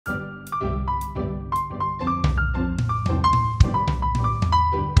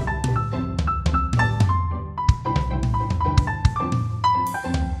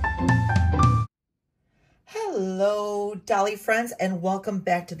Jolly friends, and welcome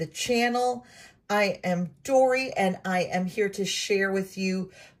back to the channel. I am Dory, and I am here to share with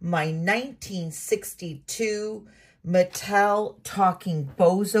you my 1962 Mattel talking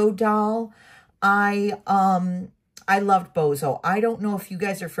Bozo doll. I loved Bozo. I don't know if you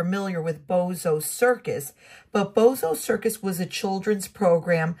guys are familiar with Bozo Circus, but Bozo Circus was a children's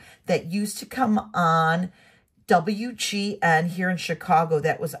program that used to come on WGN here in Chicago.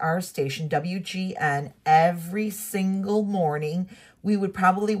 That was our station, WGN. Every single morning, we would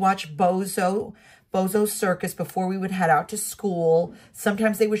probably watch Bozo Circus before we would head out to school.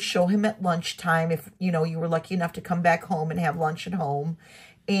 Sometimes they would show him at lunchtime if, you know, you were lucky enough to come back home and have lunch at home.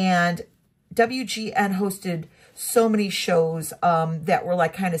 And WGN hosted so many shows that were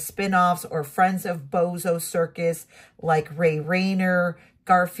like kind of spin-offs or friends of Bozo Circus, like Ray Rayner,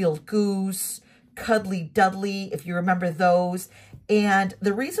 Garfield Goose, Cuddly Dudley, if you remember those. And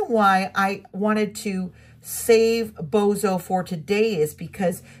the reason why I wanted to save Bozo for today is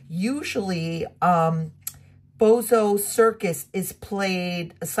because usually Bozo Circus is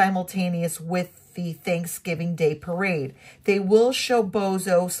played simultaneous with the Thanksgiving Day parade. They will show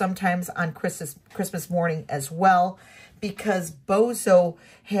Bozo sometimes on Christmas morning as well, because Bozo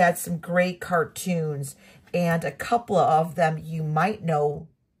had some great cartoons, and a couple of them you might know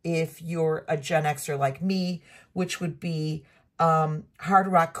if you're a Gen Xer like me, which would be Hard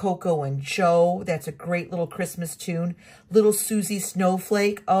Rock Coco and Joe. That's a great little Christmas tune. Little Susie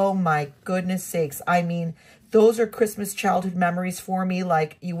Snowflake. Oh my goodness sakes. I mean, those are Christmas childhood memories for me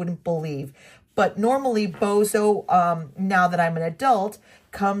like you wouldn't believe. But normally Bozo, now that I'm an adult,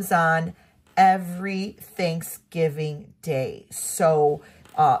 comes on every Thanksgiving Day. So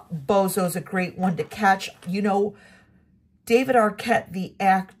Bozo's a great one to catch. You know, David Arquette, the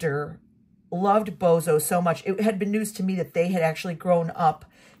actor, loved Bozo so much. It had been news to me that they had actually grown up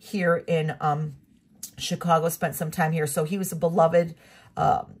here in Chicago, spent some time here. So he was a beloved,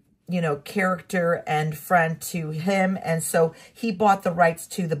 you know, character and friend to him. And so he bought the rights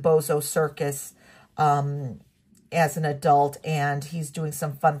to the Bozo Circus as an adult. And he's doing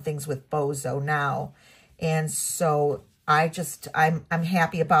some fun things with Bozo now. And so I'm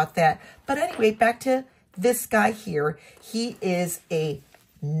happy about that. But anyway, back to this guy here. He is a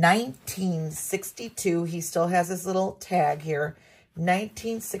 1962, he still has his little tag here,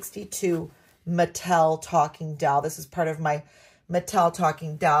 1962 Mattel talking doll. This is part of my Mattel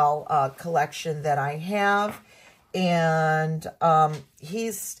talking doll collection that I have. And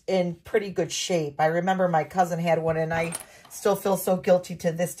he's in pretty good shape. I remember my cousin had one, and I still feel so guilty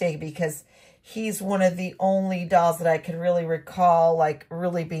to this day because he's one of the only dolls that I can really recall, like,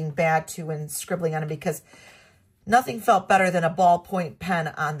 really being bad to and scribbling on him, because nothing felt better than a ballpoint pen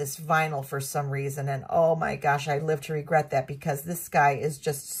on this vinyl for some reason. And oh my gosh, I live to regret that, because this guy is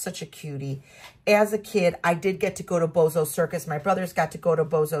just such a cutie. As a kid, I did get to go to Bozo Circus. My brothers got to go to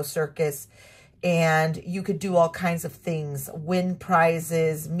Bozo Circus, and you could do all kinds of things, win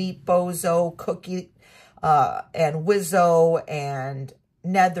prizes, meet Bozo, Cookie, and Wizzo, and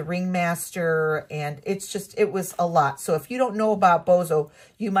Ned the Ringmaster, and it was a lot. So if you don't know about Bozo,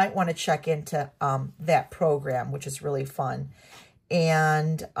 you might want to check into that program, which is really fun.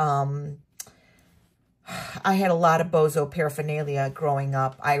 And I had a lot of Bozo paraphernalia growing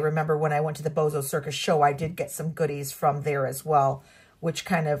up. I remember when I went to the Bozo Circus show, I did get some goodies from there as well, which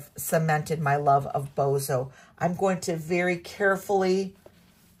kind of cemented my love of Bozo. I'm going to very carefully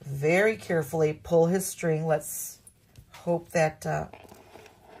pull his string. Let's hope that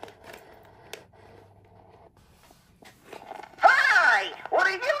what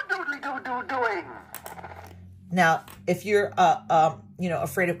are you doing? Now, if you're, you know,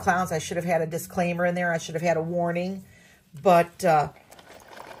 afraid of clowns, I should have had a disclaimer in there. I should have had a warning. But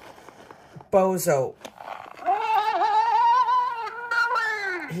Bozo,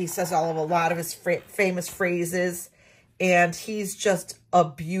 he says a lot of his famous phrases, and he's just a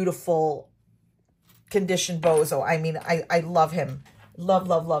beautiful conditioned Bozo. I mean, I love him.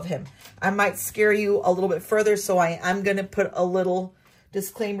 Love him. I might scare you a little bit further, so I'm going to put a little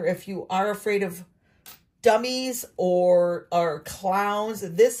disclaimer. If you are afraid of dummies or clowns,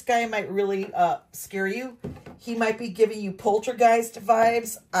 this guy might really scare you. He might be giving you poltergeist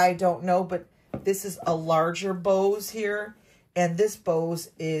vibes. I don't know, but this is a larger Bozo here, and this Bozo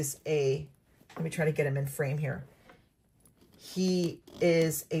is let me try to get him in frame here. He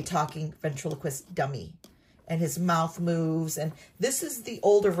is a talking ventriloquist dummy, and his mouth moves. And this is the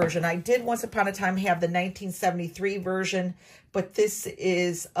older version. I did once upon a time have the 1973 version, but this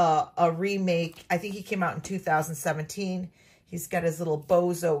is a remake. I think he came out in 2017. He's got his little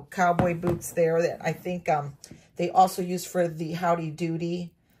Bozo cowboy boots there that I think they also use for the Howdy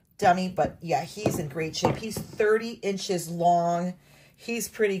Doody dummy, but yeah, he's in great shape. He's 30 inches long. He's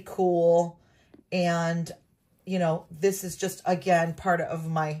pretty cool. And, you know, this is just, again, part of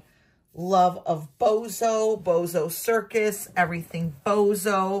my love of Bozo, Bozo Circus, everything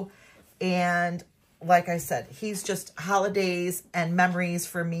Bozo. And like I said, he's just holidays and memories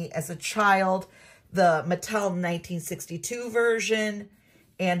for me as a child. The Mattel 1962 version.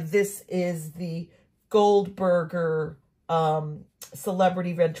 And this is the Goldberger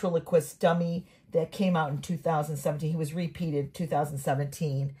celebrity ventriloquist dummy that came out in 2017. He was repeated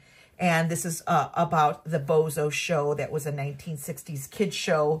 2017. And this is about the Bozo show that was a 1960s kid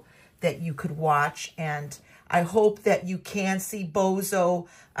show that you could watch. And I hope that you can see Bozo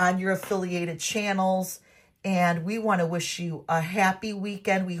on your affiliated channels. And we want to wish you a happy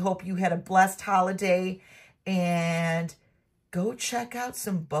weekend. We hope you had a blessed holiday. And go check out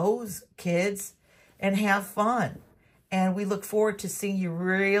some Boz, kids, and have fun. And we look forward to seeing you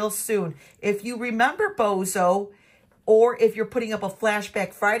real soon. If you remember Bozo, or if you're putting up a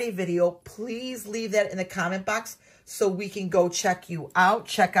Flashback Friday video, please leave that in the comment box so we can go check you out.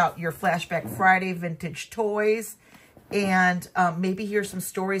 Check out your Flashback Friday vintage toys. And maybe hear some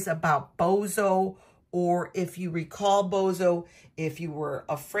stories about Bozo. Or if you recall Bozo, if you were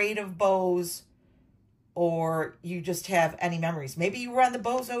afraid of Boz, or you just have any memories. Maybe you were on the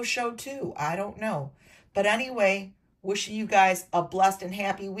Bozo show too. I don't know. But anyway, wishing you guys a blessed and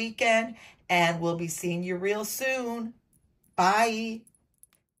happy weekend. And we'll be seeing you real soon. Bye.